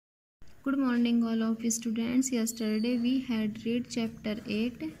Good morning all of students. Yesterday we had read chapter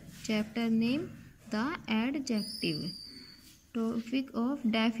 8, chapter name the adjective. Topic of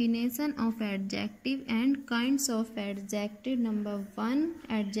definition of adjective and kinds of adjective. Number 1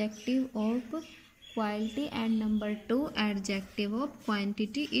 adjective of quality and number 2 adjective of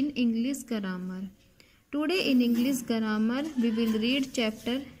quantity in English grammar. Today in English grammar we will read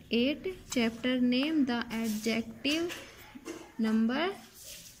chapter 8, chapter name the adjective. Number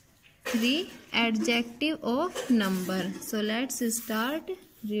 3 adjective of number. So let's start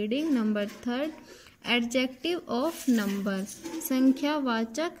reading. Number 3 adjective of number.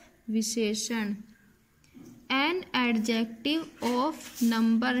 संख्यावाचक विशेषण. An adjective of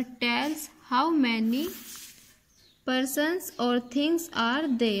number tells how many persons or things are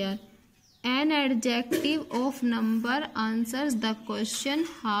there. An adjective of number answers the question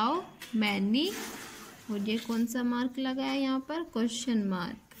how many. और ये कौन सा mark लगा है यहाँ पर? Question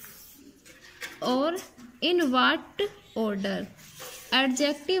mark. और इन वाट ऑर्डर.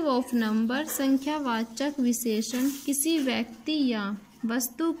 एडजेक्टिव ऑफ नंबर संख्यावाचक विशेषण किसी व्यक्ति या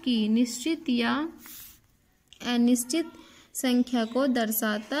वस्तु की निश्चित या अनिश्चित संख्या को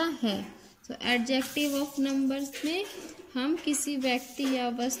दर्शाता है. तो एडजेक्टिव ऑफ नंबर्स में हम किसी व्यक्ति या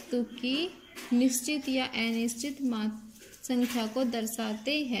वस्तु की निश्चित या अनिश्चित संख्या को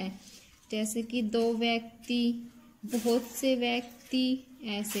दर्शाते हैं. जैसे कि 2 व्यक्ति, बहुत से व्यक्ति,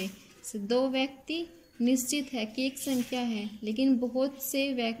 ऐसे. दो व्यक्ति निश्चित है कि एक संख्या है, लेकिन बहुत से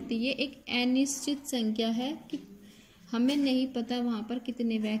व्यक्ति ये एक अनिश्चित संख्या है कि हमें नहीं पता वहाँ पर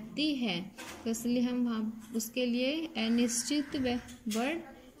कितने व्यक्ति हैं. तो इसलिए हम वहाँ उसके लिए अनिश्चित वर्ड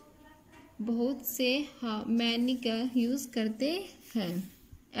बहुत से मैनी का यूज़ करते हैं.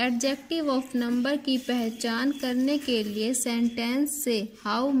 एडजेक्टिव ऑफ नंबर की पहचान करने के लिए सेंटेंस से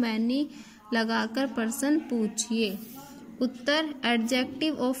हाउ मैनी लगाकर प्रश्न पूछिए. उत्तर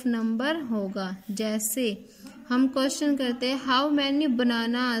एडजेक्टिव ऑफ नंबर होगा. जैसे हम क्वेश्चन करते हैं हाउ मैनी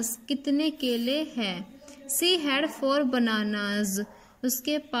बनानास, कितने केले हैं. सी हैड 4 बनानास,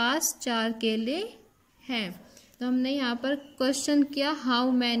 उसके पास 4 केले हैं. तो हमने यहाँ पर क्वेश्चन किया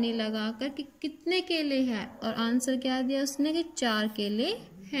हाउ मैनी लगाकर कि कितने केले हैं, और आंसर क्या दिया उसने कि 4 केले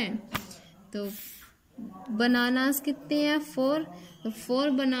हैं. तो बनानास कितने हैं? 4. तो 4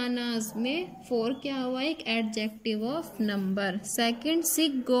 बनानास में 4 क्या हुआ? एक adjective of number. Second, C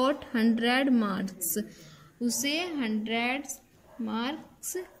goat 100 marks, उसे 100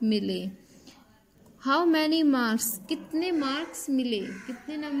 मार्क्स मिले. हाउ मैनी मार्क्स, कितने मार्क्स मिले,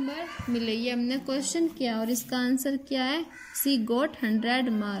 कितने नंबर मिले. ये हमने क्वेश्चन किया और इसका आंसर क्या है? सी गोट 100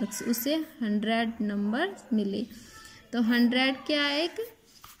 मार्क्स, उसे 100 नंबर मिले. तो 100 क्या है? एक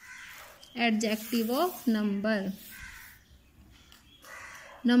adjective of number.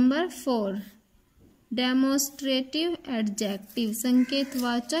 Number 4 demonstrative adjective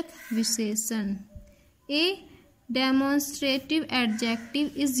संकेतवाचक विशेषण. ए demonstrative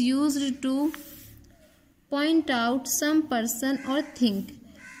adjective is used two point out some person और thing.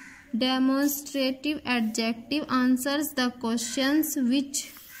 Demonstrative adjective answers the questions which.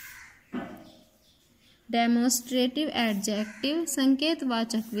 Demonstrative adjective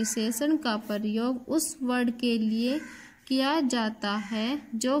संकेतवाचक विशेषण का प्रयोग उस वर्ड के लिए किया जाता है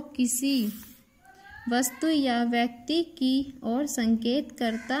जो किसी वस्तु या व्यक्ति की ओर संकेत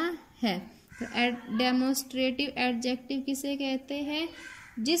करता है. तो डेमोस्ट्रेटिव एडजेक्टिव किसे कहते हैं?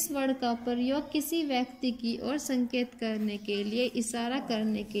 जिस वर्ड का प्रयोग किसी व्यक्ति की ओर संकेत करने के लिए, इशारा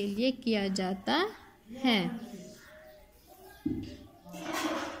करने के लिए किया जाता है.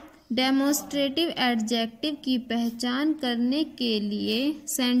 डेमोस्ट्रेटिव एडजेक्टिव की पहचान करने के लिए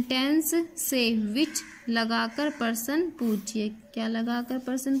सेंटेंस से विच लगाकर प्रश्न पूछिए. क्या लगाकर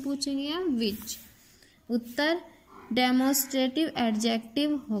प्रश्न पूछेंगे आप? विच. उत्तर डेमोस्ट्रेटिव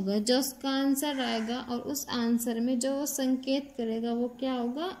एडजेक्टिव होगा. जो उसका आंसर आएगा और उस आंसर में जो वो संकेत करेगा वो क्या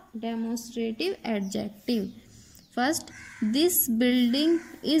होगा? Demonstrative adjective. First, this building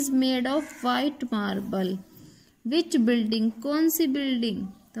is made of white marble. Which building, कौन सी बिल्डिंग?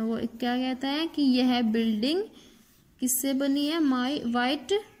 तो वो क्या कहता है कि यह बिल्डिंग किससे बनी है?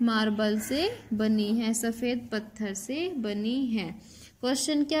 वाइट मार्बल से बनी है, सफ़ेद पत्थर से बनी है.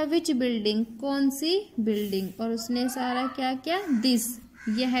 क्वेश्चन क्या? विच बिल्डिंग, कौन सी बिल्डिंग, और उसने सारा क्या क्या? दिस,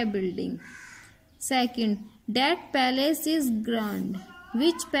 यह building. Second, that palace is grand.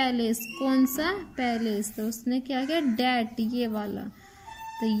 Which palace, कौन सा पैलेस, तो उसने क्या किया? डैट, ये वाला.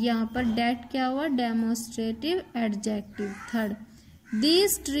 तो यहाँ पर डैट क्या हुआ? Demonstrative adjective. Third,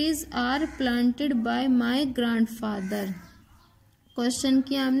 These trees are planted by my grandfather. Question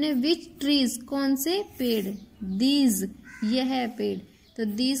किया हमने विच ट्रीज, कौन से पेड़. These, यह पेड़. तो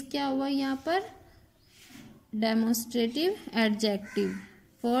these क्या हुआ यहाँ पर? Demonstrative adjective.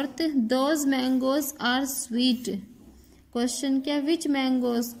 Fourth, those mangoes are sweet. Question क्या, विच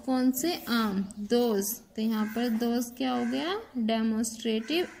मैंगोज, कौन से आम, दोज, तो यहाँ पर दोज क्या हो गया,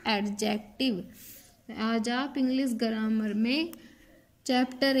 डेमोस्ट्रेटिव एडजेक्टिव। आज आप इंग्लिश ग्रामर में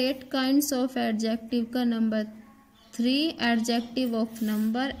चैप्टर 8 काइंड्स ऑफ एडजेक्टिव का number 3 adjective of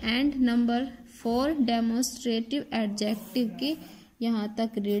number and number 4 demonstrative adjective की यहाँ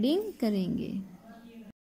तक रीडिंग करेंगे।